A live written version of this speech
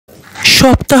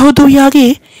সপ্তাহ 2 আগে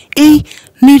এই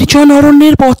নির্জন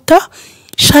অরণ্যের পথটা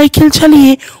সাইকেল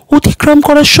চালিয়ে অতিক্রম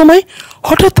করার সময়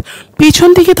হঠাৎ পেছন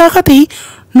দিকে তাকাতেই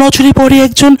নজরে পড়ে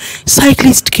একজন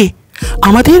সাইক্লিস্টকে।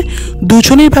 আমাদের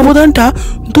দুজনের ব্যবধানটা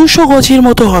 200 গজের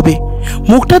মতো হবে।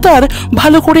 মুখটা তার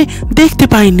ভালো করে দেখতে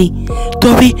পাইনি,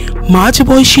 তবে মাঝ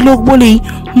বয়সী লোক বলেই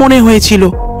মনে হয়েছিল।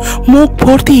 মুখ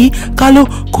ভর্তি কালো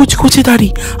কুচকুচে দাড়ি।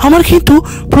 আমার কিন্তু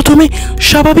প্রথমে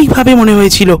স্বাভাবিকভাবে মনে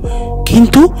হয়েছিল,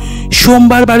 কিন্তু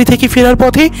সোমবার বাড়ি থেকে ফেরার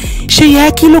পথে সেই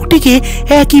একই লোকটিকে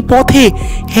একই পথে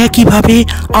একইভাবে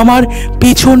আমার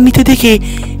পেছন নিতে দেখে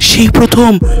সেই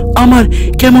প্রথম আমার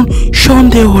কেমন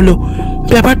সন্দেহ হলো।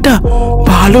 ব্যাপারটা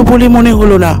ভালো বলে মনে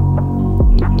হলো না।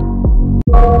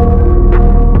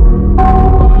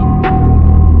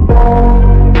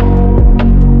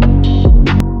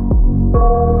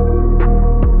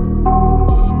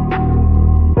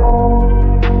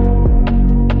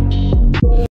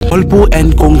 গল্প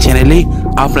অ্যান্ড কোং চ্যানেলে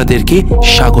আপনাদেরকে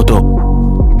স্বাগত।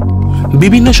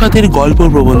 বিভিন্ন স্বাদের গল্প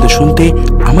প্রবন্ধ শুনতে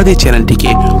আমাদের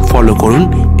চ্যানেলটিকে ফলো করুন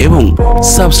এবং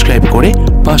সাবস্ক্রাইব করে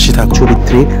পাশে থাক।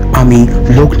 চরিত্রে আমি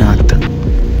লোকনাথ।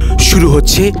 শুরু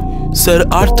হচ্ছে স্যার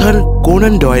আর্থার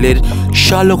কোনান ডয়েলের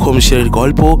শার্লক হোমসের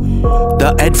গল্প the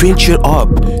adventure of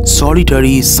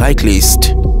solitary cyclist.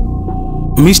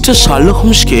 Mister Sherlock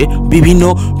হোমসকে বিভিন্ন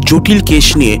জটিল কেস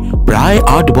নিয়ে প্রায়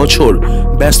 8 বছর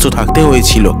ব্যস্ত থাকতে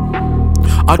হয়েছিল।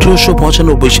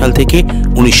 1895 সাল থেকে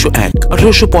 1901।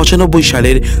 1895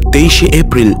 সালের 23শে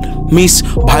এপ্রিল মিস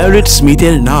ভায়োলেট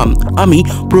স্মিথের নাম আমি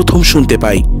প্রথম শুনতে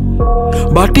পাই।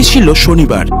 বারটি ছিল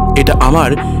শনিবার। এটা আমার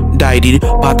ডায়েরির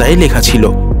পাতায় লেখা ছিল।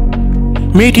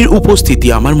 মেয়েটির উপস্থিতি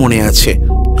আমার মনে আছে।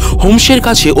 হোমসের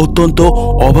কাছে অত্যন্ত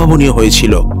অভাবনীয়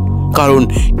হয়েছিল, কারণ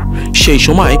সেই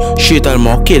সময় সে তার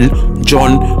মক্কেল জন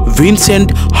ভিনসেন্ট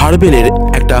হার্বেলের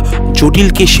একটা জটিল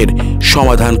কেসের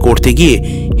সমাধান করতে গিয়ে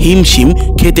হিমশিম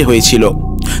খেতে হয়েছিল।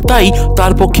 তাই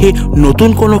তার পক্ষে নতুন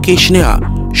কোনো কেস নেওয়া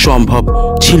সম্ভব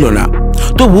ছিল না।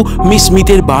 তবু মিস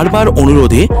স্মিথের বারবার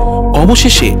অনুরোধে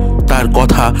অবশেষে তার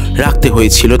কথা রাখতে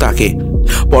হয়েছিল তাকে।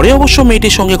 পরে অবশ্য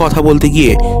মেয়েটির সঙ্গে কথা বলতে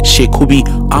গিয়ে সে খুবই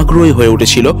আগ্রহী হয়ে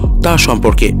উঠেছিল তার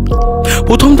সম্পর্কে।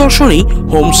 প্রথম দর্শনেই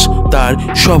হোমস তার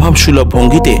স্বভাবসুলভ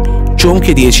ভঙ্গিতে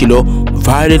চমকে দিয়েছিল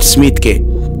ভায়োলেট স্মিথকে।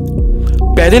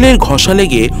 প্যাডেলের ঘষা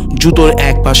লেগে জুতোর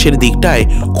এক পাশের দিকটায়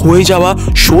ক্ষয়ে যাওয়া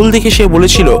শোল দেখে সে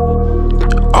বলেছিল,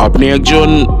 আপনি একজন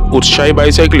উৎসাহী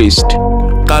বাইসাইক্লিস্ট।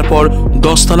 তারপর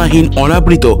দস্তানাহীন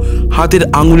অনাবৃত হাতের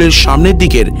আঙুলের সামনের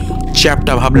দিকের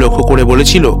চ্যাপটা ভাব লক্ষ্য করে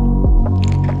বলেছিল,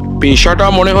 পেশাটা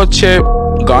মনে হচ্ছে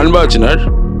গান বাজনার।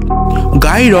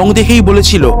 গায়ে রং দেখেই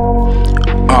বলেছিল,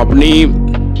 আপনি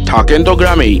থাকেন তো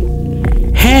গ্রামেই?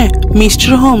 হ্যাঁ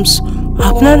মিস্টার হোমস,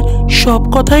 আপনার সব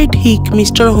কথাই ঠিক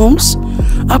মিস্টার হোমস।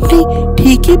 আপনি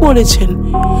ঠিকই বলেছেন।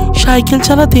 সাইকেল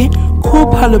চালাতে খুব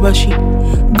ভালোবাসি।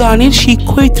 গানের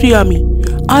শিক্ষয়িত্রী আমি।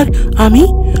 আর আমি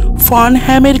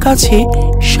ফার্নহ্যামের কাছে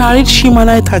শাড়ির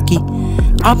সীমানায় থাকি।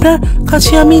 আপনার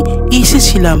কাছে আমি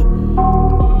এসেছিলাম।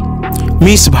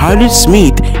 মিস ভায়োলেট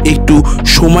স্মিথ একটু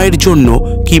সময়ের জন্য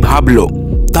কি ভাবল,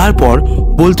 তারপর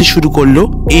বলতে শুরু করলো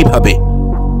এইভাবে,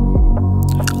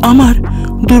 আমার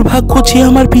দুর্ভাগ্য যে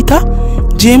আমার পিতা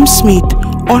জেমস স্মিথ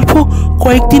অল্প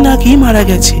কয়েকদিন আগেই মারা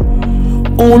গেছে।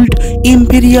 ওল্ড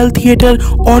ইম্পেরিয়াল থিয়েটার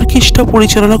অর্কেস্ট্রা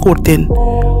পরিচালনা করতেন।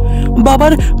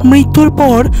 বাবার মৃত্যুর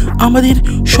পর আমাদের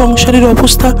সংসারের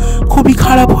অবস্থা খুবই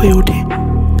খারাপ হয়ে ওঠে।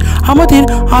 আমাদের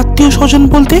আত্মীয় স্বজন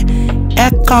বলতে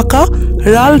এক কাকা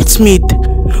রাল্ফ স্মিথ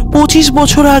 25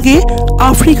 বছর আগে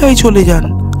আফ্রিকায় চলে যান,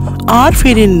 আর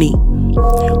ফেরেননি।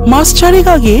 মাস 4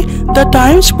 আগে দ্য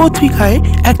টাইমস পত্রিকায়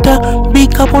একটা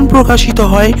বিজ্ঞাপন প্রকাশিত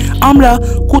হয় আমরা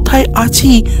কোথায়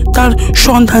আছি তার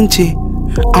সন্ধান চেয়ে।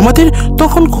 আমাদের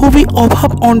তখন খুবই অভাব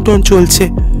অনটন চলছে।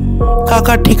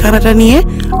 কাকার ঠিকানাটা নিয়ে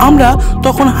আমরা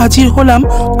তখন হাজির হলাম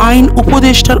আইন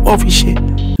উপদেষ্টার অফিসে।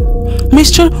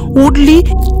 মিস্টার উডলি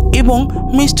এবং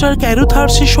মিস্টার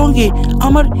ক্যারুথার্সের সঙ্গে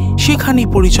আমার সেখানেই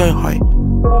পরিচয় হয়।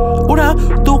 ওরা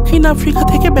দক্ষিণ আফ্রিকা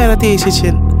থেকে বেড়াতে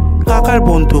এসেছেন, কাকার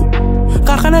বন্ধু।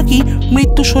 কাকা নাকি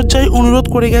মৃত্যুশয্যায় অনুরোধ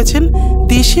করে গেছেন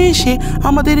দেশে এসে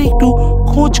আমাদের একটু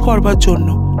খোঁজ করবার জন্য।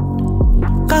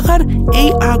 কাকার এই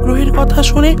আগ্রহের কথা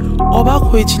শুনে অবাক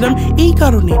হয়েছিলাম এই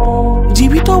কারণে,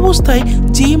 জীবিত অবস্থায়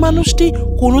যেই মানুষটি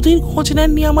কোনোদিন খোঁজ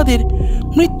নেননি আমাদের,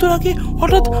 মৃত্যুর আগে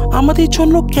হঠাৎ আমাদের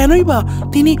জন্য কেনই বা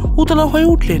তিনি উতলা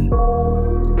হয়ে উঠলেন।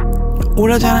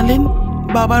 ওরা জানালেন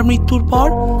বাবার মৃত্যুর পর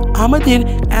আমাদের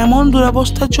এমন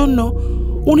দুরবস্থার জন্য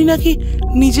উনি নাকি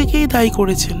নিজেকেই দায়ী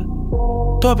করেছেন।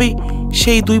 তবে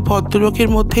সেই 2 ভদ্রলোকের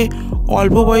মধ্যে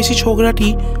অল্প বয়সী ছোকরাটি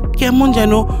কেমন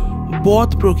যেন বদ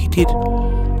প্রকৃতির,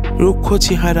 রুক্ষ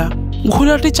চেহারা,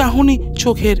 ঘোলাটে চাহনি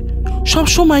চোখের,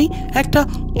 সবসময় একটা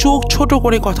চোখ ছোট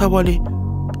করে কথা বলে।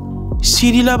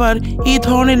 সিরিল আবার এই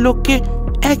ধরনের লোককে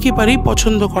একেবারেই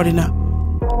পছন্দ করে না।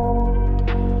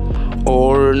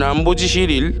 ওর নাম বুঝি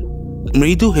সিরিল?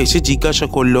 মৃদু হেসে জিজ্ঞাসা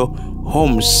করল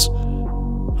হোমস।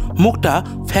 মুখটা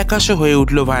ফ্যাকাশে হয়ে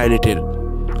উঠল ভায়োলেটের।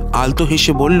 আলতো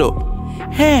হেসে বলল,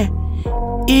 হ্যাঁ,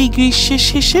 এই গ্রীষ্মের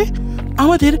শেষে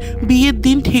আমাদের বিয়ের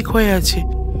দিন ঠিক হয়ে আছে।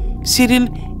 Cyril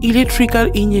electrical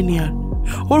engineer.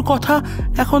 ওর কথা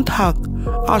এখন থাক,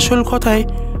 আসল কথায়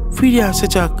ফিরে আসা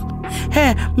যাক।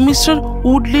 হ্যাঁ, মিস্টার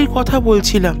উডলির কথা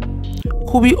বলছিলাম।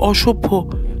 খুবই অসভ্য,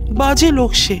 বাজে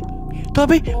লোক সে।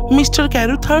 তবে মিস্টার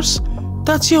ক্যারুথার্স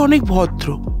তার চেয়ে অনেক ভদ্র,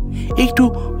 একটু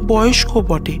বয়স্ক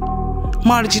বটে।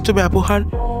 মার্জিত ব্যবহার,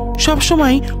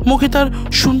 সবসময় মুখে তার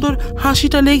সুন্দর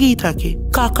হাসিটা লেগেই থাকে।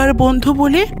 কাকার বন্ধু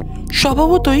বলে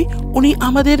স্বভাবতই উনি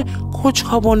আমাদের খোঁজ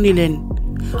খবর নিলেন।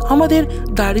 আমাদের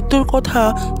দারিদ্র্যর কথা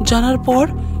জানার পর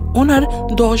ওনার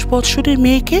 10 বছরের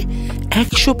মেয়েকে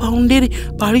 100 পাউন্ডের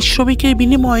পারিশ্রমিকের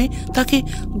বিনিময়ে তাকে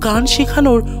গান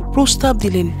শেখানোর প্রস্তাব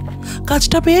দিলেন।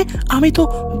 কাজটা পেয়ে আমি তো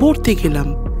বর্তে গেলাম।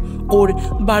 ওর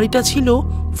বাড়িটা ছিল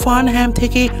ফার্নহ্যাম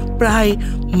থেকে প্রায়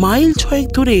মাইল 6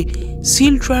 দূরে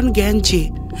সিলট্রান গ্যাঞ্জে।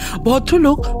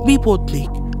 ভদ্রলোক বিপদনিক,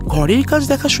 ঘরের কাজ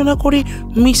দেখাশোনা করে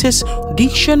মিসেস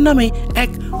ডিকসন নামে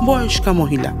এক বয়স্কা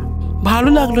মহিলা। ভালো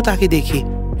লাগলো তাকে দেখে।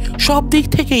 সব দিক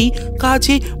থেকেই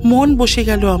কাজে মন বসে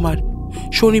গেল আমার।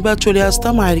 শনিবার চলে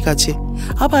আসতাম মায়ের কাছে,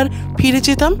 আবার ফিরে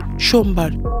যেতাম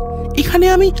সোমবার। এখানে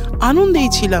আমি আনন্দেই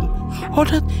ছিলাম।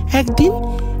 হঠাৎ একদিন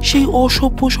সেই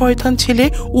অসভ্য শয়তান ছেলে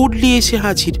উডলি এসে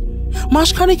হাজির।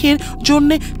 মাসখানেকের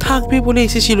জন্যে থাকবে বলে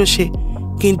এসেছিল সে,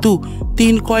 কিন্তু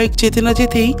দিন কয়েক যেতে না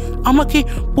যেতেই আমাকে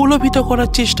প্রলোভিত করার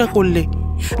চেষ্টা করলে।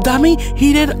 দামি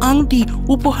হীরের আংটি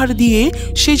উপহার দিয়ে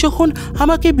সে যখন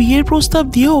আমাকে বিয়ের প্রস্তাব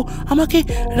দিয়েও আমাকে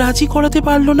রাজি করাতে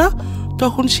পারল না,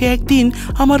 তখন সে একদিন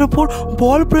আমার ওপর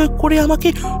বল প্রয়োগ করে আমাকে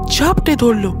ঝাপটে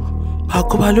ধরল।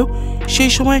 ভাগ্য ভালো,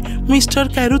 সেই সময় মিস্টার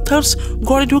ক্যারুথার্স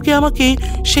ঘরে ঢুকে আমাকে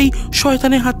সেই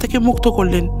শয়তানের হাত থেকে মুক্ত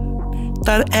করলেন।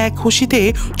 তার এক খুশিতে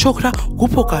চোখরা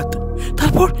কুপকাত।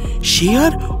 তারপর সে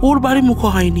আর ওর বাড়ি মুখ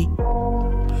হয়নি।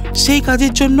 সেই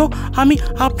কাজের জন্য আমি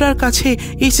আপনার কাছে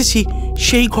এসেছি।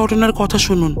 সেই ঘটনার কথা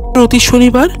শুনুন। প্রতি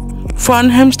শনিবার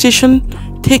ফার্নহ্যাম স্টেশন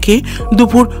থেকে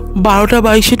দুপুর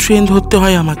 12:22 ট্রেন ধরতে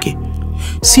হয় আমাকে।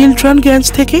 সিলট্রান গ্যাঞ্জ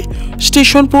থেকে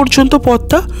স্টেশন পর্যন্ত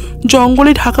পথটা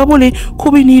জঙ্গলে ঢাকা বলে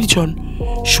খুবই নির্জন।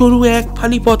 সরু এক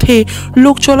ফালি পথে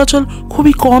লোক চলাচল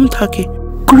খুবই কম থাকে।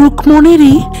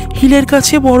 ক্রুকমনেরই হিলের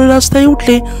কাছে বড় রাস্তায়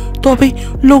উঠলে তবে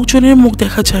লোকজনের মুখ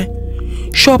দেখা যায়।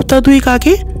 সপ্তাহ 2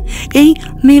 আগে এই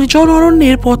নির্জন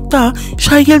অরণ্যের পথটা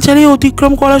সাইকেল চালিয়ে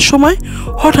অতিক্রম করার সময়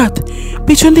হঠাৎ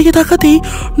পিছন দিকে তাকাতেই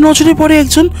নজরে পড়ে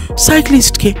একজন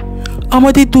সাইক্লিস্টকে।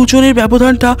 আমাদের দুজনের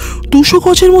ব্যবধানটা 200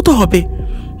 গজের মতো হবে।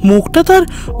 মুখটা তার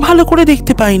ভালো করে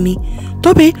দেখতে পাইনি,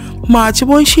 তবে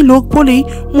মাঝবয়সী লোক বলেই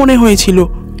মনে হয়েছিল।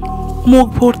 মুখ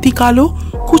ভর্তি কালো,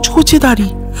 কুচকুচে দাড়ি।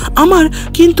 আমার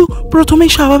কিন্তু প্রথমে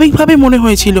স্বাভাবিকভাবে মনে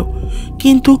হয়েছিল,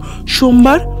 কিন্তু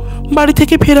সোমবার বাড়ি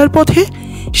থেকে ফেরার পথে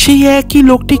সেই একই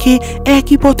লোকটিকে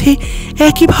একই পথে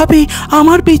একইভাবে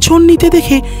আমার পেছন নিতে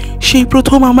দেখে সেই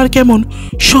প্রথম আমার কেমন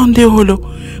সন্দেহ হলো।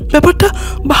 ব্যাপারটা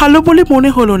ভালো বলে মনে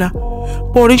হলো না।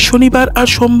 পরের শনিবার আর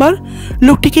সোমবার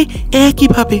লোকটিকে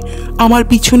একইভাবে আমার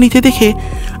পিছু নিতে দেখে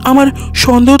আমার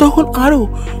সন্দেহ তখন আরও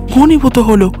ঘনীভূত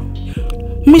হলো।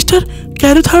 মিস্টার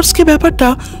ক্যারুথার্সকে ব্যাপারটা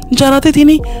জানাতে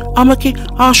তিনি আমাকে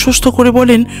আশ্বস্ত করে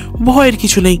বলেন ভয়ের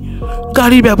কিছু নেই,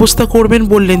 গাড়ির ব্যবস্থা করবেন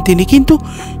বললেন তিনি। কিন্তু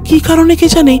কী কারণে কে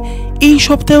জানে এই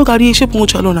সপ্তাহেও গাড়ি এসে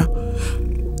পৌঁছালো না।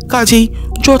 কাজেই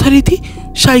যথারীতি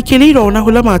সাইকেলেই রওনা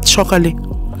হলাম আজ সকালে।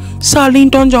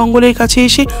 সার্লিংটন জঙ্গলের কাছে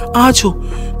এসে আজও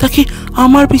তাকে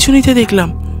আমার পিছু নিতে দেখলাম।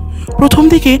 প্রথম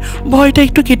দিকে ভয়টা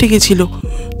একটু কেটে গেছিল,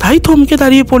 তাই থমকে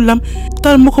দাঁড়িয়ে পড়লাম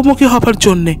তার মুখোমুখি হবার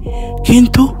জন্যে।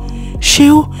 কিন্তু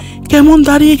সেও কেমন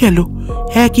দাঁড়িয়ে গেল,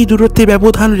 একই দূরত্বে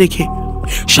ব্যবধান রেখে।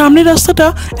 সামনের রাস্তাটা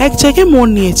এক জায়গায়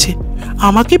মোড় নিয়েছে।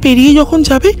 আমাকে পেরিয়ে যখন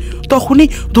যাবে তখনই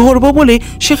ধরবো বলে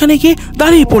সেখানে গিয়ে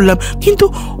দাঁড়িয়ে পড়লাম, কিন্তু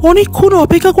অনেকক্ষণ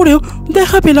অপেক্ষা করেও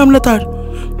দেখা পেলাম না তার।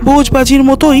 বোঝবাজির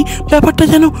মতোই ব্যাপারটা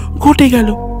যেন ঘটে গেল।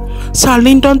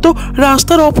 সার্লিংটন তো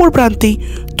রাস্তার অপর প্রান্তেই,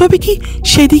 তবে কি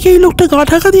সেদিকেই লোকটা গা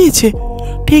ঢাকা দিয়েছে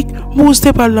ঠিক বুঝতে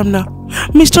পারলাম না।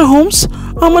 মিস্টার হোমস,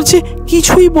 আমার যে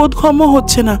কিছুই বোধগম্য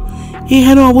হচ্ছে না।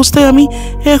 এহেন অবস্থায় আমি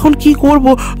এখন কি করব,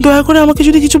 দয়া করে আমাকে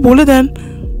যদি কিছু বলে দেন।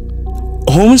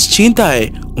 হোমস চিন্তায়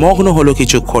মগ্ন হলো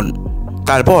কিছুক্ষণ।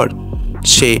 তারপর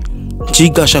সে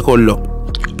জিজ্ঞাসা করল,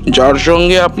 যার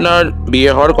সঙ্গে আপনার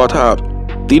বিয়ে হওয়ার কথা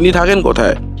তিনি থাকেন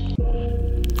কোথায়?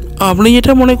 আপনি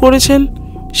যেটা মনে করেছেন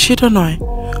সেটা নয়।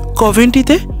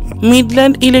 কভেন্ট্রিতে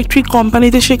মিডল্যান্ড ইলেকট্রিক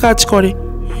কোম্পানিতে সে কাজ করে।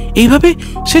 এইভাবে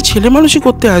সে ছেলে মানুষই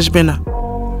করতে আসবে না।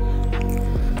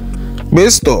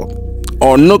 বেশ তো,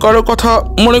 অন্য কারো কথা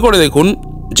মনে করে দেখুন,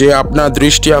 যে আপনার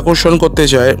দৃষ্টি আকর্ষণ করতে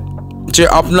চায়, যে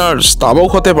আপনার স্তাবক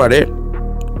হতে পারে।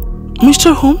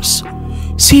 মিস্টার হোমস,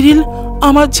 সিরিল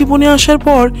আমার জীবনে আসার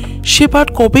পর সে পাঠ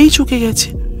কবেই চুকে গেছে।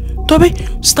 তবে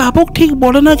স্তাবক ঠিক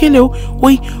বলে না গেলেও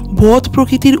ওই বদ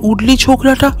প্রকৃতির উডলি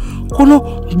ছোকরাটা কোনো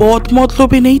বদ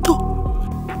মতলবে নেই তো।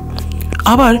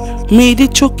 আবার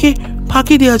মেয়েদের চোখকে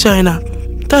ফাঁকি দেওয়া যায় না,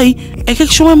 তাই এক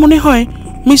এক সময় মনে হয়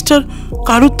মিস্টার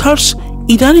কারুথার্স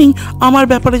ইদানিং আমার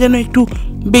ব্যাপারে যেন একটু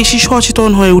বেশি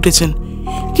সচেতন হয়ে উঠেছেন।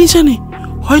 কি জানে,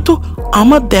 হয়তো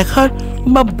আমার দেখার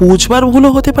বা বোঝবার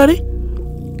ভুলও হতে পারে।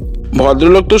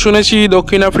 ভদ্রলোক তো শুনেছি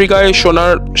দক্ষিণ আফ্রিকায়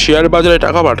সোনার শেয়ার বাজারে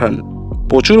টাকা পাঠান,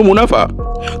 প্রচুর মুনাফা,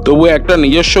 তবু একটা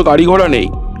নিজস্ব গাড়ি ঘোড়া নেই।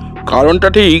 কারণটা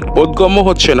ঠিক বোধগম্য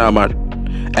হচ্ছে না আমার।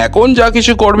 এখন যা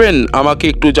কিছু করবেন আমাকে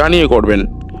একটু জানিয়ে করবেন,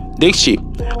 দেখছি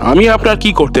আমি আপনার কি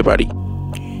করতে পারি।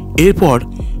 এরপর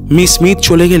মিস স্মিথ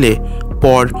চলে গেলে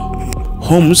পর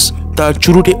হোমস তার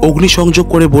চুরুটে অগ্নিসংযোগ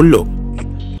করে বলল,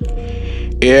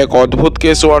 এক অদ্ভুত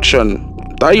কেস ওয়াটসন,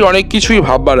 তাই অনেক কিছুই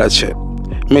ভাববার আছে।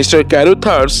 মিস্টার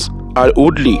ক্যারুথার্স আর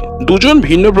উডলি দুজন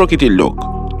ভিন্ন প্রকৃতির লোক,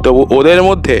 তবু ওদের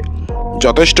মধ্যে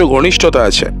যথেষ্ট ঘনিষ্ঠতা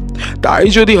আছে। তাই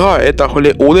যদি হয় তাহলে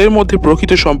ওদের মধ্যে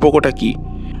প্রকৃত সম্পর্কটা কি?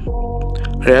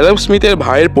 র্যালফ স্মিথের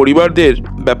ভাইয়ের পরিবারদের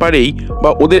ব্যাপারেই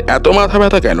বা ওদের এত মাথা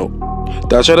ব্যথা কেন?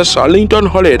 তাছাড়া সার্লিংটন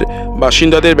হলের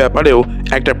বাসিন্দাদের ব্যাপারেও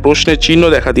একটা প্রশ্নের চিহ্ন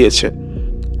দেখা দিয়েছে।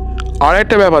 আর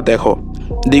একটা ব্যাপার দেখো,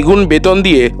 দ্বিগুণ বেতন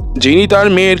দিয়ে যিনি তার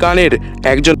মেয়ের গানের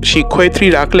একজন শিক্ষয়িত্রী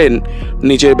রাখলেন,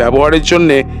 নিজের ব্যবহারের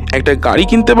জন্যে একটা গাড়ি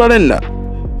কিনতে পারেন না।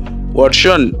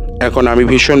 ওয়াটসন, এখন আমি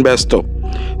ভীষণ ব্যস্ত,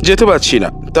 যেতে পারছি না।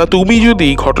 তা তুমি যদি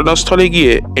ঘটনাস্থলে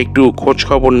গিয়ে একটু খোঁজ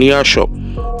খবর নিয়ে আসো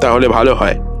তাহলে ভালো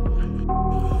হয়।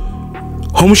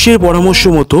 হোমসের পরামর্শ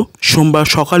মতো সোমবার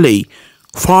সকালেই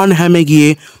ফার্নহ্যামে গিয়ে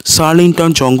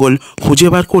সার্লিংটন জঙ্গল খুঁজে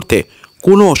বার করতে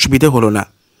কোনো অসুবিধে হলো না।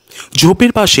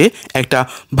 ঝোপের পাশে একটা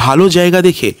ভালো জায়গা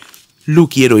দেখে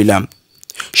লুকিয়ে রইলাম।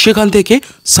 সেখান থেকে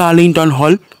সার্লিংটন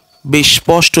হল বেশ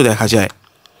স্পষ্ট দেখা যায়।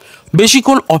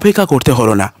 বেশিক্ষণ অপেক্ষা করতে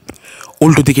হলো না।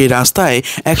 উল্টো দিকে রাস্তায়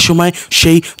একসময়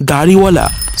সেই দাড়িওয়ালা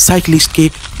সাইক্লিস্টকে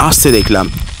আসতে দেখলাম।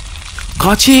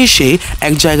 কাছে এসে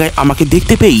এক জায়গায় আমাকে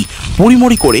দেখতে পেয়েই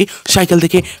পরিমরি করে সাইকেল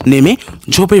থেকে নেমে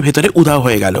ঝোপের ভেতরে উধাও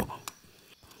হয়ে গেল।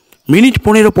 মিনিট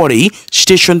 15 পরেই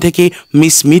স্টেশন থেকে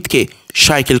মিস স্মিথকে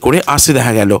সাইকেল করে আসতে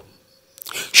দেখা গেল।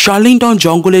 শার্লিংটন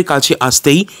জঙ্গলের কাছে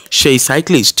আসতেই সেই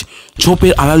সাইক্লিস্ট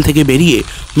ঝোপের আড়াল থেকে বেরিয়ে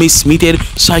মিস স্মিথের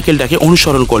সাইকেলটাকে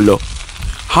অনুসরণ করলো।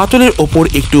 হাতলের ওপর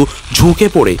একটু ঝুঁকে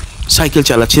পড়ে সাইকেল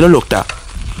চালাচ্ছিল লোকটা।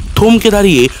 থমকে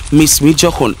দাঁড়িয়ে মিস স্মিথ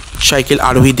যখন সাইকেল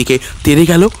আরোহীর দিকে তেড়ে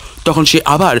গেল, তখন সে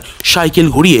আবার সাইকেল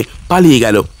ঘুরিয়ে পালিয়ে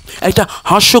গেল। একটা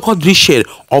হাস্যকর দৃশ্যের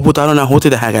অবতারণা হতে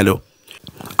দেখা গেল।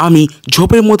 আমি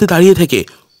ঝোপের মধ্যে দাঁড়িয়ে থেকে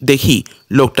দেখি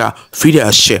লোকটা ফিরে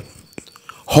আসছে।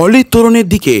 হলের তোরণের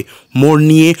দিকে মোড়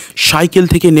নিয়ে সাইকেল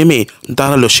থেকে নেমে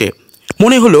দাঁড়ালো সে।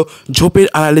 মনে হলো ঝোপের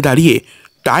আড়ালে দাঁড়িয়ে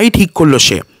টাই ঠিক করলো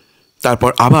সে। তারপর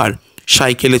আবার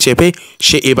সাইকেলে চেপে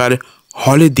সে এবার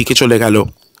হলের দিকে চলে গেল।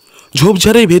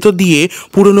 ঝোপঝাড়ের ভেতর দিয়ে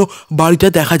পুরনো বাড়িটা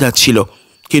দেখা যাচ্ছিল,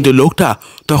 কিন্তু লোকটা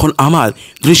তখন আমার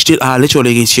দৃষ্টির আড়ালে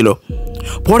চলে গিয়েছিল।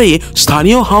 পরে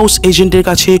স্থানীয় হাউস এজেন্টের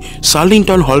কাছে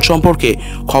সার্লিংটন হল সম্পর্কে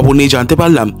খবর নিয়ে জানতে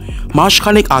পারলাম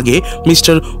মাসখানেক আগে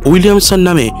মিস্টার উইলিয়ামসন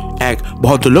নামে এক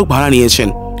ভদ্রলোক ভাড়া নিয়েছেন।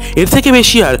 এর থেকে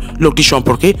বেশি আর লোকটি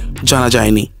সম্পর্কে জানা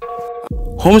যায়নি।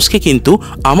 হোমসকে কিন্তু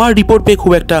আমার রিপোর্ট পেয়ে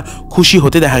খুব একটা খুশি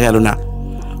হতে দেখা গেল না।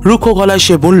 রুক্ষ গলায়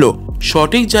সে বলল,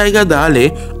 সঠিক জায়গা দাঁড়ালে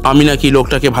আমি নাকি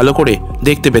লোকটাকে ভালো করে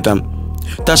দেখতে পেতাম।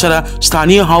 তাছাড়া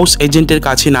স্থানীয় হাউস এজেন্টের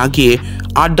কাছে না গিয়ে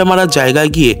আড্ডা মারার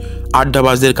জায়গায় গিয়ে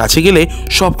আড্ডাবাজদের কাছে গেলে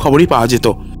সব খবরই পাওয়া যেত।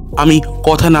 আমি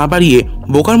কথা না বাড়িয়ে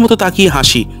বোকার মতো তাকিয়ে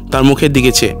হাসি তার মুখের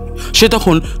দিকে চেয়ে। সে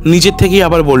তখন নিজের থেকেই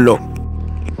আবার বলল,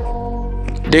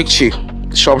 দেখছি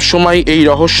সবসময় এই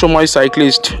রহস্যময়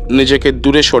সাইক্লিস্ট নিজেকে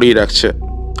দূরে সরিয়ে রাখছে,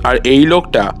 আর এই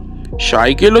লোকটা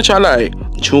সাইকেলও চালায়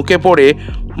ঝুঁকে পড়ে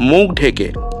মুখ ঢেকে,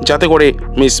 যাতে করে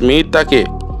মিস স্মিথ তাকে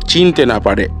চিনতে না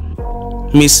পারে।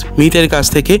 মিস স্মিথের কাছ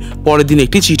থেকে পরের দিন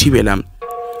একটি চিঠি পেলাম।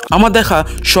 আমার দেখা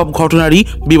সব ঘটনারই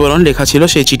বিবরণ লেখা ছিল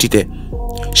সেই চিঠিতে।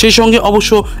 সেই সঙ্গে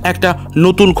অবশ্য একটা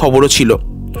নতুন খবরও ছিল।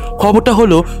 খবরটা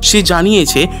হলো, সে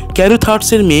জানিয়েছে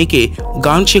ক্যারুথার্সের মেয়েকে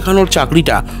গান শেখানোর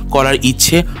চাকরিটা করার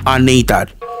ইচ্ছে আর নেই তার।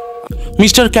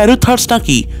 মিস্টার ক্যারুথার্স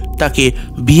নাকি তাকে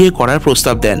বিয়ে করার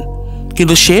প্রস্তাব দেন,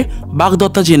 কিন্তু সে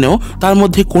বাগদত্তা জেনেও তার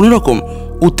মধ্যে কোনো রকম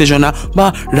উত্তেজনা বা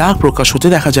রাগ প্রকাশ হতে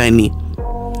দেখা যায়নি।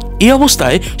 এই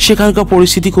অবস্থায় সেখানকার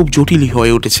পরিস্থিতি খুব জটিল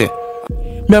হয়ে উঠেছে।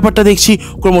 ব্যাপারটা দেখছি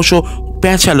ক্রমশ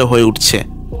প্যাঁচালো হয়ে উঠছে।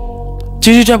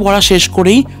 চিঠিটা পড়া শেষ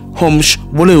করেই হোমস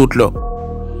বলে উঠল,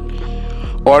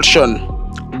 ওয়াটসন,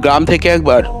 গ্রাম থেকে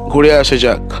একবার ঘুরে আসে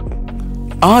যাক।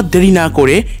 আর দেরি না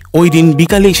করে ওই দিন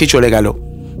বিকালে এসে চলে গেল।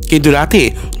 কিন্তু রাতে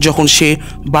যখন সে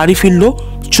বাড়ি ফিরল,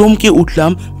 চমকে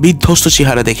উঠলাম বিধ্বস্ত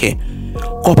চেহারা দেখে।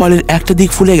 কপালের একটা দিক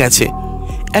ফুলে গেছে,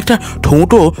 একটা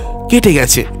ঠোঁটও কেটে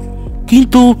গেছে।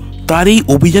 কিন্তু তার এই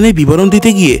অভিযানের বিবরণ দিতে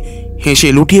গিয়ে হেসে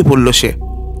লুটিয়ে পড়ল সে।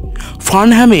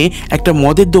 ফার্নহ্যামে একটা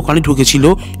মদের দোকানে ঢুকেছিল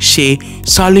সে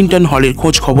সার্লিংটন হলের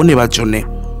খোঁজ খবর নেবার জন্যে।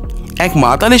 এক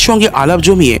মাতালের সঙ্গে আলাপ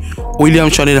জমিয়ে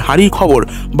উইলিয়ামসনের হাড়ির খবর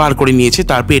বার করে নিয়েছে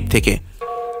তার পেট থেকে।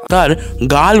 তার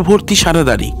গাল ভর্তি সাদা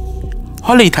দাড়ি,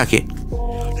 হলেই থাকে।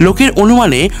 লোকের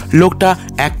অনুমানে লোকটা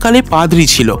এককালে পাদ্রী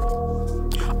ছিল।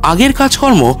 আগের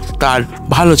কাজকর্ম তার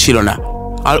ভালো ছিল না,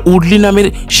 আর উডলি নামের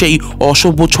সেই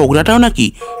অসভ্য ছোকরাটাও নাকি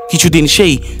কিছুদিন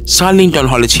সেই সার্লিংটন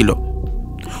হলে ছিল।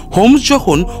 হোমস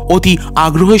যখন অতি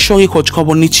আগ্রহের সঙ্গে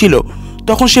খোঁজখবর নিচ্ছিল,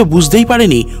 তখন সে বুঝতেই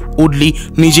পারেনি উডলি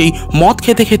নিজেই মদ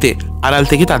খেতে খেতে আড়াল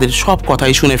থেকে তাদের সব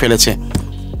কথাই শুনে ফেলেছে।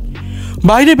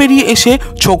 বাইরে বেরিয়ে এসে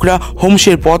ছোকরা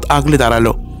হোমসের পথ আগলে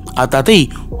দাঁড়ালো, আর তাতেই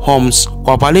হোমস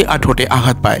কপালে আর ঠোঁটে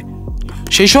আঘাত পায়।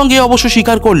 সেই সঙ্গে অবশ্য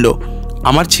স্বীকার করল,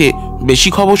 আমার চেয়ে বেশি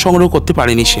খবর সংগ্রহ করতে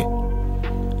পারেনি সে।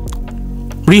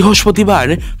 বৃহস্পতিবার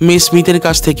মিস স্মিথের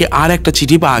কাছ থেকে আর একটা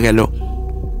চিঠি পাওয়া গেল।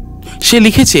 সে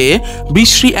লিখেছে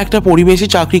বিশ্রী একটা পরিবেশে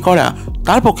চাকরি করা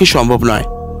তার পক্ষে সম্ভব নয়,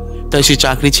 তাই সে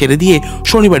চাকরি ছেড়ে দিয়ে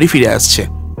শনিবারই ফিরে আসছে।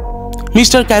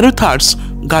 মিস্টার ক্যারোথার্স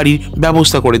গাড়ির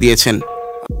ব্যবস্থা করে দিয়েছেন।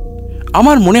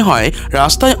 আমার মনে হয়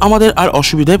রাস্তায় আমাদের আর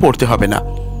অসুবিধায় পড়তে হবে না।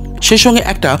 সে সঙ্গে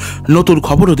একটা নতুন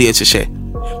খবরও দিয়েছে সে।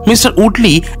 মিস্টার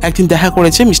উডলি একদিন দেখা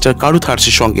করেছে মিস্টার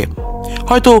ক্যারোথার্সের সঙ্গে।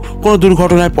 হয়তো কোনো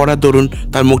দুর্ঘটনায় পড়ার দরুন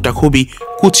তার মুখটা খুবই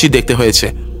কুৎসিত দেখতে হয়েছে।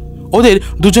 ওদের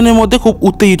দুজনের মধ্যে খুব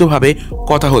উত্তেজিতভাবে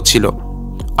কথা হচ্ছিল।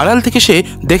 আড়াল থেকে সে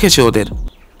দেখেছে ওদের।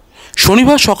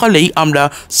 শনিবার সকালেই আমরা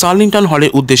সার্লিংটন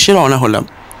হলের উদ্দেশ্যে রওনা হলাম।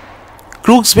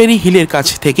 ক্রুক্সবেরি হিলের কাছ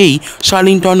থেকেই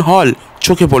সার্লিংটন হল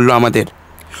চোখে পড়ল আমাদের।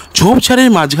 ঝোপঝাড়ের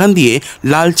মাঝখান দিয়ে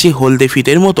লালচে হলদে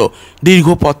ফিতের মতো দীর্ঘ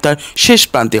পথটার শেষ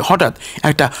প্রান্তে হঠাৎ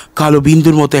একটা কালো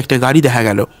বিন্দুর মতো একটা গাড়ি দেখা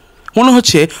গেল। মনে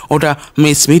হচ্ছে ওটা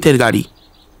মিস স্মিথের গাড়ি।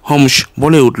 হোমস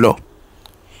বলে উঠল।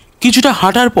 কিছুটা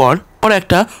হাঁটার পর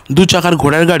একটা দু চাকার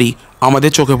ঘোড়ার গাড়ি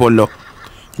আমাদের চোখে পড়ল।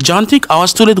 যান্ত্রিক আওয়াজ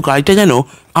তুলে গাড়িটা যেন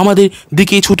আমাদের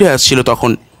দিকেই ছুটে আসছিল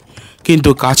তখন, কিন্তু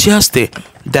কাছে আসতে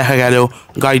দেখা গেল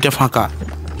গাড়িটা ফাঁকা,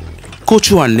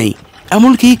 কচুয়ার নেই,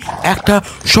 এমনকি একটা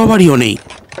সবারিও নেই।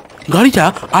 গাড়িটা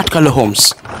আটকালো হোমস।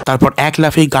 তারপর এক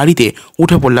লাফে গাড়িতে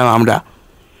উঠে পড়লাম আমরা।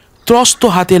 ত্রস্ত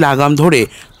হাতে লাগাম ধরে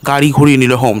গাড়ি ঘুরিয়ে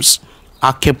নিল হোমস।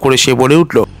 আক্ষেপ করে সে বলে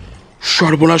উঠল,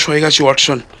 সর্বনাশ হয়ে গেছে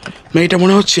ওয়াটসন, মেয়েটা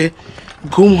মনে হচ্ছে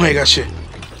ঘুম হয়ে গেছে।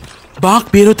 বাঁক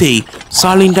বেরোতেই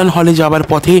সার্লিংটন হলে যাবার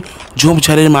পথে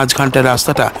ঝোপঝাড়ের মাঝখানটার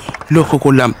রাস্তাটা লক্ষ্য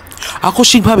করলাম।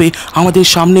 আকস্মিকভাবে আমাদের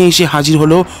সামনে এসে হাজির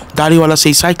হলো দাড়িওয়ালা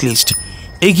সেই সাইক্লিস্ট।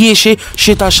 এগিয়ে এসে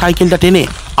সে তার সাইকেলটা টেনে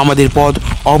আমাদের পথ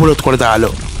অবরোধ করে দাঁড়ালো।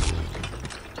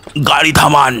 গাড়ি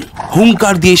থামান,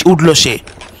 হুঙ্কার দিয়ে উঠল সে।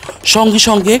 সঙ্গে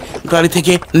সঙ্গে গাড়ি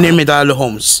থেকে নেমে দাঁড়ালো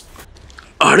হোমস।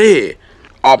 আরে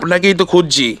আপনাকেই তো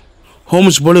খুঁজছি।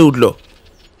 হোমস বলে উঠল।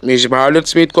 মিস ভায়োলেট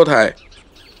স্মিথ কোথায়?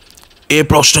 এ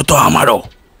প্রশ্ন তো আমারও।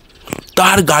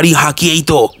 তার গাড়ি হাঁকিয়েই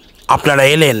তো আপনারা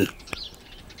এলেন।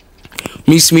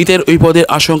 মিস স্মিথের ওই পদের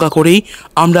আশঙ্কা করেই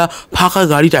আমরা ফাঁকা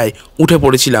গাড়িটায় উঠে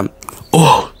পড়েছিলাম।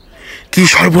 ওহ, কি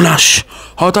সর্বনাশ!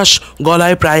 হতাশ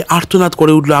গলায় প্রায় আর্তনাদ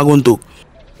করে উঠল আগন্তুক।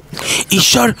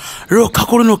 ঈশ্বর রক্ষা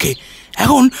করুন ওকে।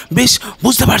 এখন বেশ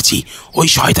বুঝতে পারছি ওই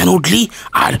শয়তান উডলি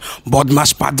আর বদমাস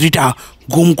পাদ্রিটা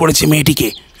গুম করেছে মেয়েটিকে।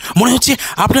 মনে হচ্ছে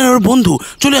আপনার ওর বন্ধু।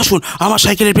 চলে আসুন আমার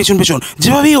সাইকেলের পেছন পেছন,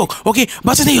 যেভাবেই হোক ওকে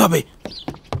বাঁচাতেই হবে।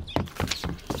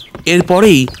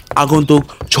 এরপরেই আগন্তুক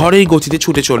ঝড়ের গতিতে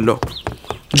ছুটে চলল,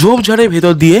 ঝোপঝাড়ের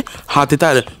ভেতর দিয়ে, হাতে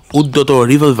তার উদ্যত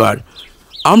রিভলভার।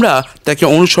 আমরা তাকে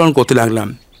অনুসরণ করতে লাগলাম।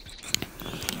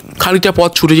 খানিকটা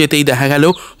পথ ছুটে যেতেই দেখা গেল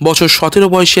বছর 17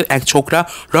 বয়সের এক ছোকরা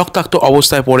রক্তাক্ত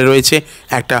অবস্থায় পড়ে রয়েছে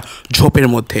একটা ঝোপের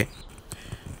মধ্যে।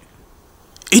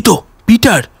 এই তো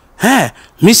পিটার, হ্যাঁ,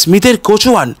 মিস স্মিথের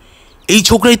কোচওয়ান। এই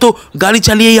ছোকরাই তো গাড়ি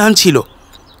চালিয়েই আনছিল।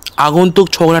 আগন্তুক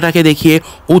ছোকরাটাকে দেখিয়ে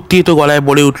উত্তেজিত গলায়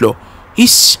বলে উঠল,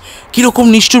 ইস, কীরকম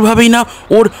নিষ্ঠুরভাবেই না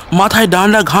ওর মাথায়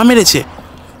ডান্ডা ঘা মেরেছে।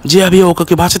 যেভাবে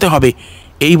ওকে বাঁচাতে হবে।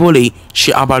 এই বলেই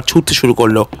সে আবার ছুটতে শুরু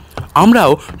করলো।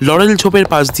 আমরাও লরেল ঝোপের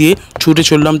পাশ দিয়ে ছুটে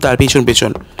চললাম তার পেছন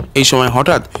পেছন। এই সময়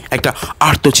হঠাৎ একটা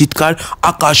আর্তচিৎকার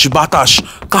আকাশ বাতাস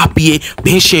কাঁপিয়ে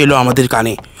ভেসে এলো আমাদের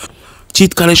কানে।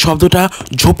 চিৎকারের শব্দটা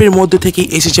ঝোপের মধ্যে থেকেই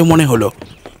এসেছে মনে হলো।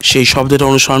 সেই শব্দটা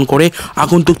অনুসরণ করে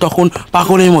আগন্তুক তখন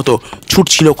পাগলের মতো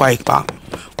ছুটছিল কয়েক পা।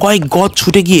 কয়েক গজ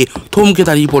ছুটে গিয়ে থমকে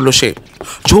দাঁড়িয়ে পড়ল সে।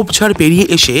 ঝোপঝাড় পেরিয়ে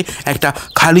এসে একটা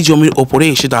খালি জমির ওপরে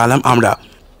এসে দাঁড়ালাম আমরা।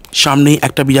 সামনেই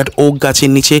একটা বিরাট ওক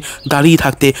গাছের নিচে দাঁড়িয়ে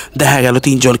থাকতে দেখা গেল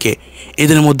 3 জনকে।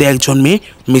 এদের মধ্যে একজন মেয়ে,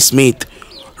 মিস স্মিথ।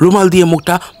 রুমাল দিয়ে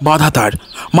মুখটা বাঁধা, তার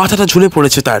মাথাটা ঝুলে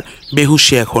পড়েছে, তার বেহুশ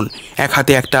সে এখন। এক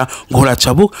হাতে একটা ঘোড়ার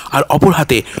চাবুক আর অপর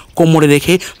হাতে কোমরে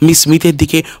রেখে মিস স্মিথের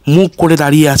দিকে মুখ করে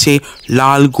দাঁড়িয়ে আছে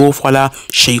লাল গোফলা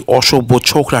সেই অসভ্য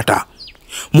ছোকরাটা।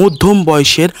 মধ্যম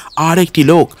বয়সের আর একটি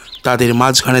লোক তাদের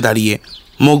মাঝখানে দাঁড়িয়ে,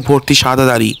 মুখ ভর্তি সাদা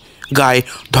দাড়ি, গায়ে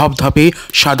ধপধপে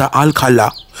সাদা আলখাল্লা।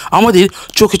 আমাদের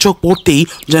চোখে চোখ পড়তেই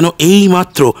যেন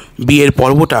এইমাত্র বিয়ের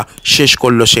পর্বটা শেষ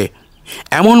করলো সে।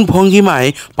 এমন ভঙ্গিমায়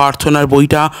প্রার্থনার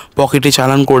বইটা পকেটে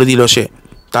চালান করে দিল সে।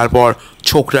 তারপর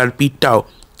ছোকরার পিঠটাও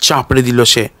চাপড়ে দিল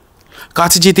সে।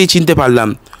 কাছে যেতেই চিনতে পারলাম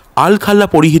আলখাল্লা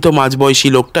পরিহিত মাঝবয়সী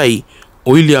লোকটাই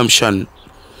উইলিয়ামসন,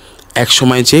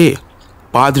 একসময় যে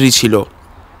পাদ্রী ছিল।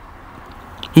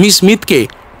 মিস স্মিথকে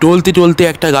টলতে টলতে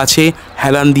একটা গাছে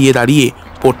হেলান দিয়ে দাঁড়িয়ে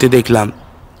পড়তে দেখলাম।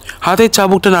 হাতের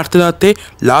চাবুকটা নাড়তে নাড়তে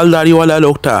লাল দাড়িওয়ালা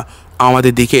লোকটা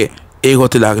আমাদের দিকে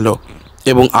এগোতে লাগলো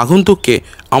এবং আগন্তুককে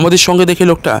আমাদের সঙ্গে দেখে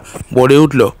লোকটা বলে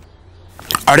উঠল,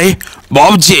 আরে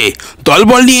বব, যে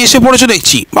দলবল নিয়ে এসে পড়েছো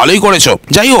দেখছি, ভালোই করেছো।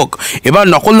 যাই হোক, এবার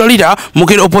নকলদারিটা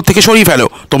মুখের ওপর থেকে সরিয়ে ফেলো,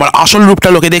 তোমার আসল রূপটা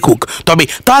লোকে দেখুক। তবে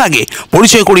তার আগে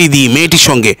পরিচয় করিয়ে দিই মেয়েটির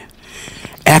সঙ্গে।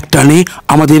 একটানে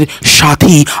আমাদের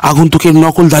সাথী আগন্তুকের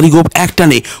নকল দাড়িগোপ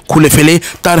একটানে খুলে ফেলে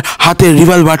তার হাতের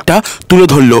রিভলভারটা তুলে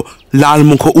ধরল লাল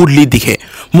মুখ উডলির দিকে।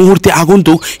 মুহূর্তে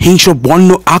আগন্তুক হিংস্র বন্য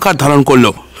আকার ধারণ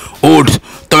করলো। উড,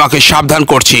 তোমাকে সাবধান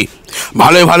করছি,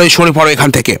 ভালোই ভালোই সরে পড়ো এখান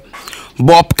থেকে।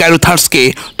 বব ক্যারুথার্সকে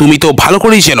তুমি তো ভালো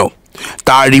করেই চেনো,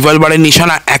 তার রিভলভারের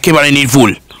নিশানা একেবারে নির্ভুল,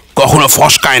 কখনো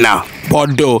ফসকায় না।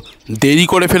 বড্ড দেরি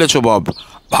করে ফেলেছো বব,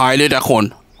 ভায়োলেট এখন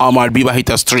আমার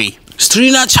বিবাহিতা স্ত্রী। স্ত্রী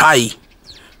না ছাই,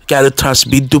 ক্যারুথার্স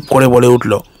বিদ্রুপ করে বলে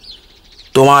উঠল।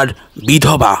 তোমার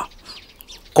বিধবা।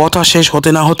 কথা শেষ হতে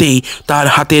না হতেই তার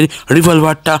হাতের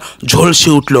রিভলভারটা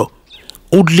ঝলসে উঠল।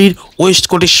 উডলির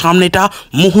ওয়েস্টকোটের সামনেটা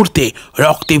মুহূর্তে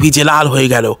রক্তে ভিজে লাল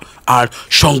হয়ে গেল, আর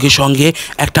সঙ্গে সঙ্গে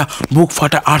একটা বুক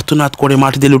ফাটা আর্তনাদ করে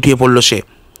মাটিতে লুটিয়ে পড়ল সে।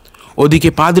 ওদিকে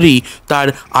পাদ্রী তার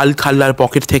আলখাল্লার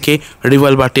পকেট থেকে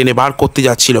রিভলভার টেনে বার করতে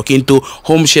যাচ্ছিল, কিন্তু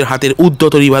হোমসের হাতের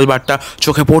উদ্যত রিভলভারটা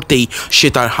চোখে পড়তেই সে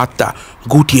তার হাতটা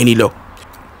গুটিয়ে নিল।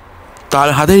 তার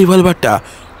হাতের রিভলভারটা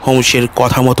হোমসের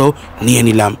কথা মতো নিয়ে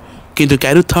নিলাম, কিন্তু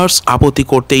ক্যারুথার্স আপত্তি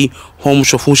করতেই হোমস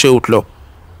ফুঁসে উঠল।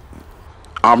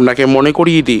 আপনাকে মনে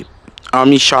করিয়ে দিই,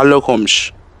 আমি শার্লক হোমস।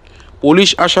 পুলিশ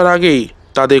আসার আগেই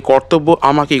তাদের কর্তব্য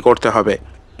আমাকেই করতে হবে।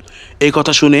 এই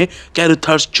কথা শুনে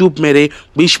ক্যারুথার্স চুপ মেরে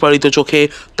বিস্ফারিত চোখে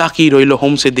তাকিয়ে রইল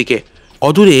হোমসের দিকে।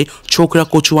 অদূরে ছোকরা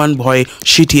কচুয়ান ভয়ে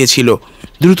সিটিয়েছিল।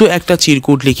 দ্রুত একটা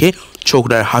চিরকুট লিখে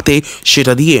ছোকরার হাতে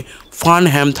সেটা দিয়ে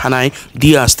ফার্নহ্যাম থানায়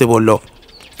দিয়ে আসতে বলল।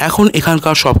 এখন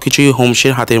এখানকার সব কিছুই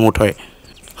হোমসের হাতের মুঠোয়।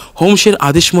 হোমসের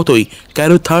আদেশ মতোই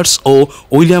ক্যারুথার্স ও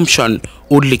উইলিয়ামসন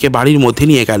উডলিকে বাড়ির মধ্যে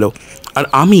নিয়ে গেল, আর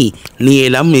আমি নিয়ে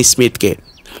এলাম মিস স্মিথকে।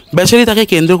 বেচারি তাকে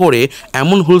কেন্দ্র করে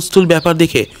এমন হুলস্থুল ব্যাপার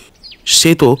দেখে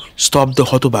সে তো স্তব্ধ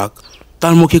হতবাক,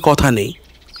 তার মুখে কথা নেই।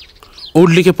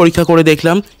 উডলিকে পরীক্ষা করে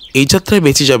দেখলাম এই যাত্রায়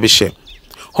বেঁচে যাবে সে।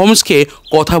 হোমসকে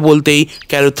কথা বলতেই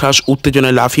ক্যারুথার্স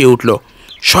উত্তেজনায় লাফিয়ে উঠল।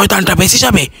 শয়তানটা বেঁচে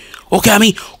যাবে, ওকে আমি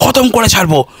খতম করে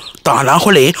ছাড়বো, তা না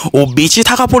হলে ও বেঁচে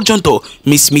থাকা পর্যন্ত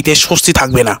মিস স্মিথের স্বস্তি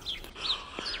থাকবে না।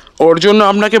 ওর জন্য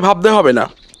আপনাকে ভাবতে হবে না,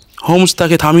 হোমস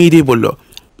তাকে থামিয়ে দিয়ে বলল।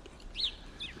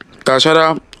 তাছাড়া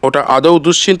ওটা আদৌ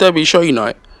দুশ্চিন্তার বিষয়ই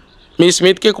নয়। মিস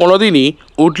স্মিথকে কোনোদিনই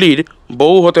উডলির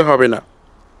বউ হতে হবে না।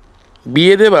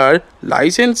 বিয়ে দেবার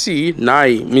লাইসেন্সই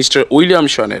নাই মিস্টার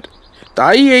উইলিয়ামসনের,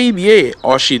 তাই এই বিয়ে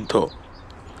অসিদ্ধ।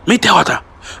 মিথ্যে কথা,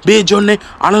 বিয়ের জন্যে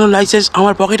আনানো লাইসেন্স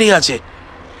আমার পকেটেই আছে।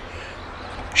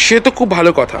 সে তো খুব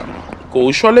ভালো কথা।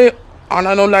 কৌশলে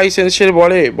আনানো লাইসেন্সের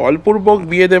বলে বলপূর্বক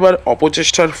বিয়ে দেবার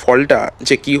অপচেষ্টার ফলটা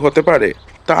যে কি হতে পারে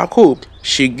তা খুব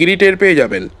শিগগিরই টের পেয়ে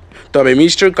যাবেন। তবে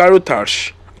মিস্টার ক্যারুথার্স,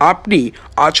 আপনি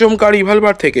আচমকা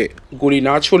রিভলভার থেকে গুলি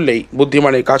না ছুড়লেই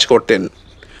বুদ্ধিমানের কাজ করতেন।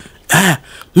 হ্যাঁ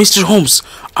মিস্টার হোমস,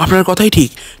 আপনার কথাই ঠিক,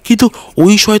 কিন্তু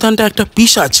ওই শয়তানটা একটা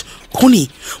পিশাচ, খুনি,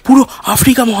 পুরো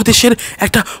আফ্রিকা মহাদেশের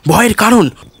একটা ভয়ের কারণ।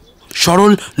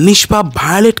 সরল নিষ্পাপ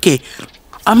ভায়োলেটকে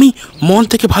আমি মন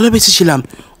থেকে ভালোবেসেছিলাম।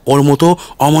 ওর মতো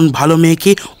অমন ভালো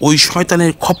মেয়েকে ওই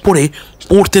শয়তানের খপ্পরে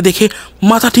পড়তে দেখে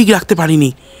মাথা ঠিক রাখতে পারিনি।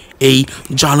 এই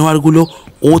জানোয়ারগুলো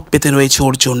ওত পেতে রয়েছে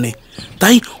ওর জন্যে,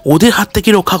 তাই ওদের হাত থেকে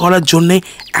রক্ষা করার জন্যে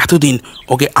এতদিন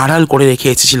ওকে আড়াল করে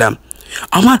রেখে এসেছিলাম।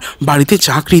 আমার বাড়িতে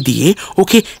চাকরি দিয়ে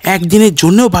ওকে একদিনের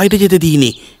জন্যও বাইরে যেতে দিইনি।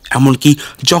 এমনকি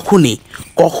যখনই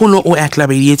কখনো ও একলা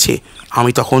বেরিয়েছে,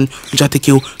 আমি তখন যাতে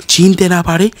কেউ চিনতে না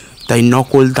পারে তাই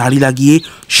নকল দাড়ি লাগিয়ে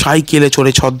সাইকেলে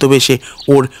চড়ে ছদ্মবেশে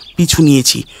ওর পিছু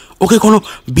নিয়েছি, ওকে কোনো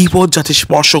বিপদ যাতে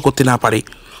স্পর্শ করতে না পারে।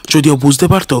 যদিও বুঝতে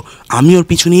পারতো আমি ওর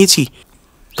পিছু নিয়েছি,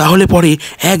 তাহলে পরে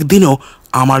একদিনও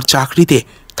আমার চাকরিতে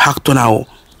থাকতো না ও।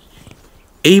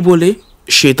 এই বলে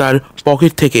সে তার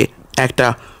পকেট থেকে একটা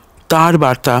তার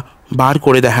বার্তা বার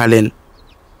করে দেখালেন।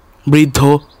 বৃদ্ধ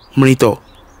মৃত,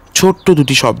 ছোট্ট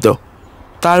দুটি শব্দ।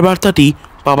 তার বার্তাটি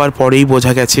পাবার পরেই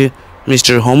বোঝা গেছে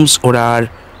মিস্টার হোমস ওরা আর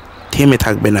থেমে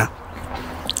থাকবে না।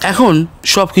 এখন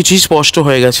সব কিছুই স্পষ্ট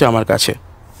হয়ে গেছে আমার কাছে।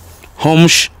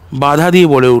 হোমস বাধা দিয়ে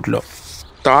বলে উঠল,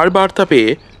 তার বার্তা পেয়ে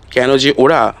কেন যে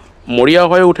ওরা মরিয়া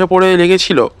হয়ে উঠে পড়ে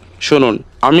লেগেছিল, শুনুন,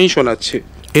 আমিই শোনাচ্ছি।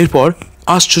 এরপর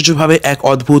আশ্চর্যভাবে এক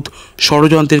অদ্ভুত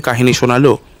ষড়যন্ত্রের কাহিনী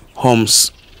শোনালো হোমস,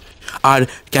 আর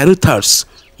ক্যারুথার্স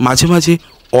মাঝে মাঝে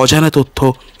অজানা তথ্য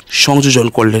সংযোজন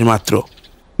করলেন মাত্র।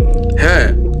 হ্যাঁ,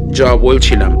 যা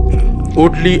বলছিলাম,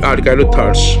 উডলি আর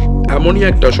ক্যারুথার্স এমনই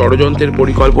একটা ষড়যন্ত্রের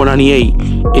পরিকল্পনা নিয়েই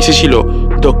এসেছিল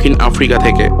দক্ষিণ আফ্রিকা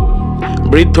থেকে।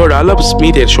 বৃদ্ধ রালফ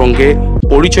স্মিথের সঙ্গে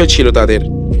পরিচয় ছিল তাদের।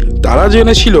 তারা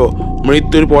জেনেছিল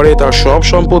মৃত্যুর পরে তার সব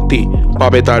সম্পত্তি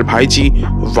পাবে তার ভাইজি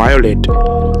ভায়োলেট।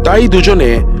 তাই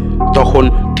দুজনে তখন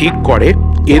ঠিক করে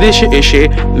এদেশে এসে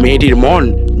মেয়েটির মন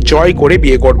জয় করে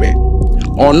বিয়ে করবে।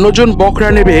 অন্যজন বকরা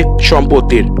নেবে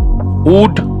সম্পত্তির।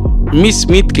 উড মিস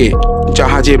স্মিথকে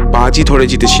জাহাজে বাজি ধরে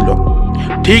জিতেছিল।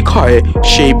 ঠিক হয়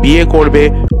সেই বিয়ে করবে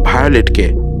ভায়োলেটকে।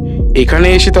 এখানে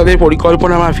এসে তাদের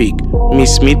পরিকল্পনা মাফিক মিস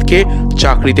স্মিথকে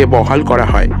চাকরিতে বহাল করা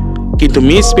হয়। কিন্তু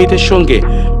মিস স্মিথের সঙ্গে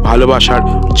ভালোবাসার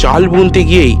জাল বুনতে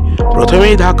গিয়েই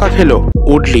প্রথমেই ধাক্কা খেল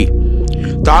উডলি।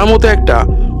 তার মতো একটা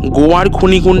গোয়ার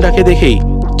খুনি গুন্ডাকে দেখেই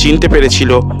চিনতে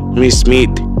পেরেছিল মিস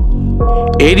স্মিথ।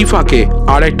 এরই ফাঁকে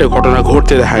আর একটা ঘটনা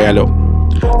ঘটতে দেখা গেল।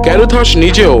 ক্যারুথার্স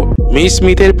নিজেও মিস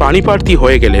স্মিথের পানিপ্রার্থী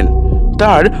হয়ে গেলেন,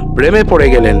 তার প্রেমে পড়ে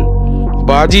গেলেন।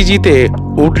 বাজি জিতে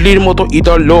উডলির মতো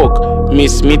ইতর লোক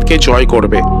মিস স্মিথকে জয়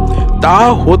করবে, তা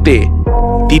হতে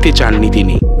দিতে চাননি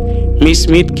তিনি। মিস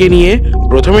স্মিথকে নিয়ে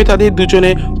প্রথমে তাদের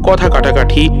দুজনে কথা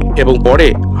কাটাকাটি এবং পরে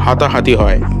হাতাহাতি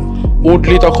হয়।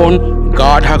 উডলি তখন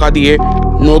গা ঢাকা দিয়ে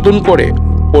নতুন করে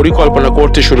পরিকল্পনা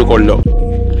করতে শুরু করলো।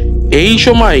 এই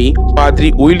সময়ই পাদ্রি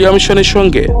উইলিয়ামসনের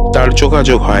সঙ্গে তার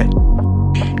যোগাযোগ হয়।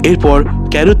 এরপর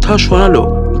ক্যারুথার্স শোনালো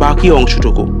বাকি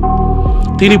অংশটুকু।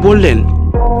 তিনি বললেন,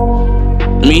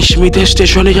 মিস স্মিথের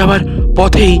স্টেশনে যাওয়ার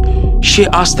পথেই সে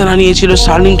আস্তানা নিয়েছিল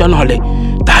সার্লিংটন হলে,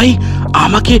 তাই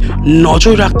আমাকে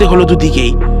নজর রাখতে হলো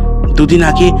দুদিকেই। দুদিন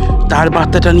আগে তার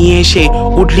বার্তাটা নিয়ে এসে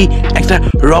উডলি একটা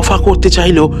রফা করতে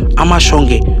চাইলো আমার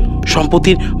সঙ্গে।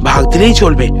 সম্পত্তির ভাগ দিলেই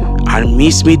চলবে, আর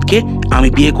মিস স্মিথকে আমি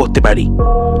বিয়ে করতে পারি।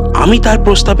 আমি তার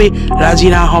প্রস্তাবে রাজি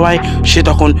না হওয়ায় সে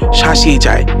তখন শাসিয়ে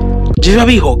যায়।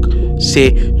 যেভাবেই হোক সে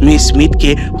মিস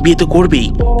স্মিথকে বিয়ে তো করবেই,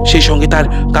 সেই সঙ্গে তার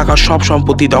কাকার সব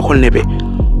সম্পত্তি দখল নেবে।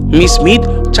 মিস স্মিথ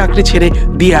চাকরি ছেড়ে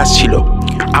দিয়ে আসছিল।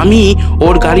 আমি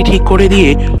ওর গাড়ি ঠিক করে দিয়ে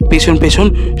পেছন পেছন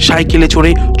সাইকেলে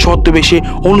চড়ে ছদ্মবেশে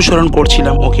অনুসরণ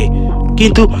করছিলাম ওকে,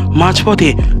 কিন্তু মাঝপথে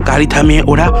গাড়ি থামিয়ে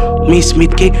ওরা মিস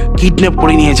স্মিথকে কিডন্যাপ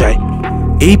করে নিয়ে যায়।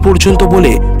 এই পর্যন্ত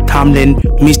বলে থামলেন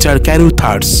মিস্টার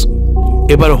ক্যারুথার্স।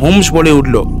 এবার হোমস বলে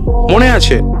উঠল, মনে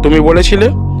আছে তুমি বলেছিলে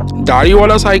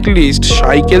দাড়িওয়ালা সাইক্লিস্ট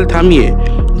সাইকেল থামিয়ে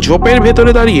ঝোপের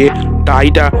ভেতরে দাঁড়িয়ে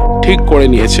টাইটা ঠিক করে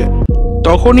নিয়েছে?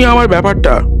 তখনই আমার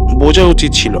ব্যাপারটা বোঝা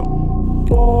উচিত ছিল।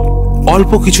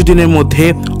 অল্প কিছুদিনের মধ্যে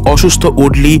অসুস্থ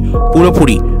উডলি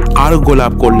পুরোপুরি আরোগ্য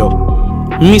লাভ করল।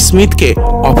 মিস স্মিথকে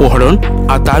অপহরণ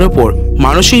আর তার উপর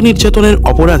মানসিক নির্যাতনের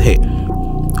অপরাধে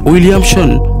উইলিয়ামসন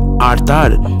আর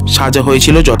তার সাজা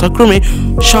হয়েছিল যথাক্রমে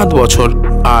 7 বছর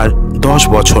আর 10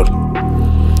 বছর।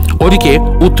 ওদিকে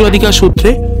উত্তরাধিকার সূত্রে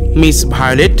মিস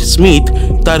ভায়োলেট স্মিথ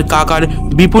তার কাকার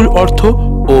বিপুল অর্থ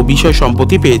ও বিষয়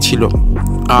সম্পত্তি পেয়েছিল,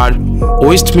 আর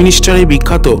ওয়েস্টমিনিস্টারের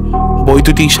বিখ্যাত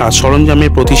বৈদ্যুতিক সাজ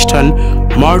সরঞ্জামের প্রতিষ্ঠান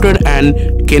মর্টন অ্যান্ড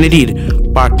কেনেডির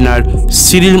পার্টনার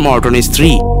সিরিল মর্টনের স্ত্রী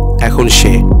এখন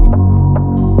সে।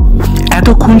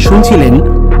 এতক্ষণ শুনছিলেন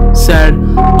স্যার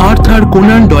আর্থার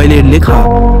কোনান ডয়েলের লেখা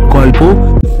গল্প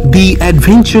দি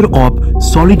অ্যাডভেঞ্চার অফ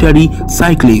সলিটারি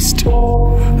সাইক্লিস্ট।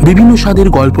 বিভিন্ন স্বাদের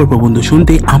গল্প প্রবন্ধ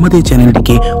শুনতে আমাদের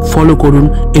চ্যানেলটিকে ফলো করুন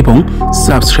এবং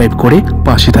সাবস্ক্রাইব করে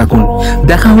পাশে থাকুন।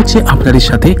 দেখা হচ্ছে আপনাদের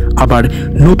সাথে আবার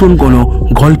নতুন কোনো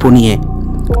গল্প নিয়ে।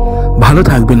 ভালো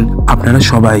থাকবেন আপনারা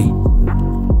সবাই।